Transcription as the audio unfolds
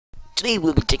Today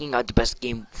we'll be checking out the best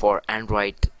game for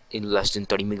Android in less than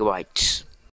 30 megabytes.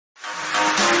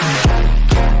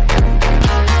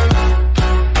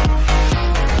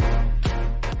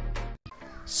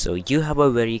 So you have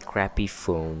a very crappy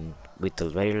phone with a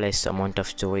very less amount of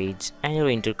storage and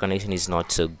your interconnection is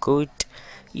not so good.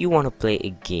 You want to play a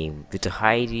game with a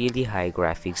really high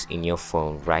graphics in your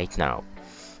phone right now.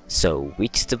 So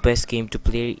which is the best game to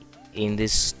play in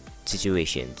this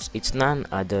situations? It's none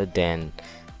other than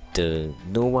the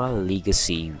Nova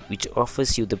Legacy, which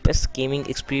offers you the best gaming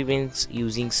experience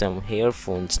using some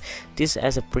earphones. This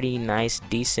has a pretty nice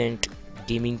decent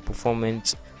gaming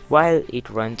performance while it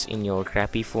runs in your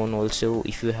crappy phone. Also,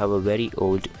 if you have a very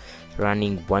old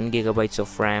running 1 GB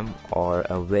of RAM or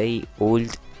a very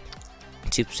old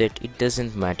chipset, it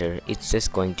doesn't matter, it's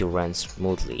just going to run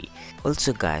smoothly.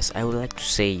 Also guys, I would like to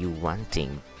say you one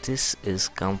thing, this is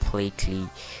completely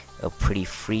a pretty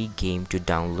free game to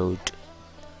download.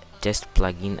 Just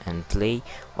plug in and play.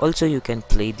 Also you can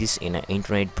play this in an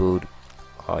internet boot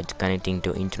or connecting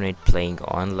to internet, playing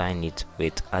online it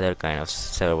with other kind of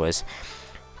servers,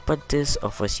 but this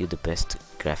offers you the best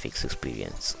graphics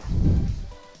experience.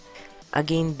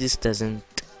 Again, this doesn't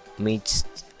meet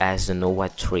as the Nova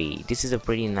 3. This is a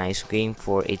pretty nice game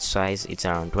for its size. It's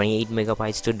around 28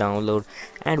 megabytes to download,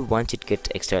 and once it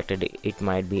gets extracted it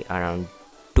might be around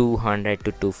 200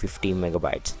 to 250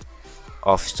 megabytes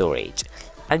of storage.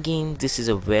 Again, this is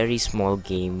a very small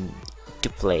game to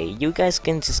play. You guys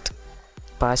can just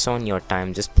pass on your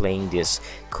time just playing this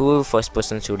cool first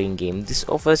person shooting game. This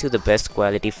offers you the best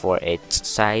quality for its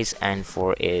size and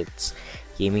for its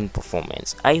gaming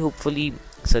performance. I hopefully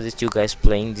suggest you guys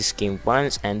playing this game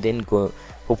once and then go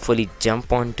hopefully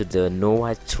jump on to the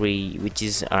Nova 3, which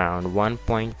is around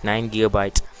 1.9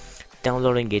 gigabytes.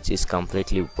 Downloading it is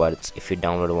completely worth if you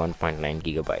download 1.9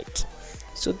 gigabytes.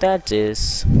 So that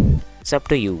is, it's up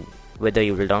to you whether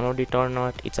you will download it or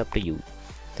not. It's up to you.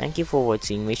 Thank you for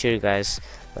watching. Make sure you guys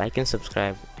like and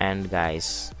subscribe, and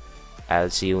guys,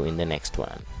 I'll see you in the next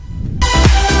one.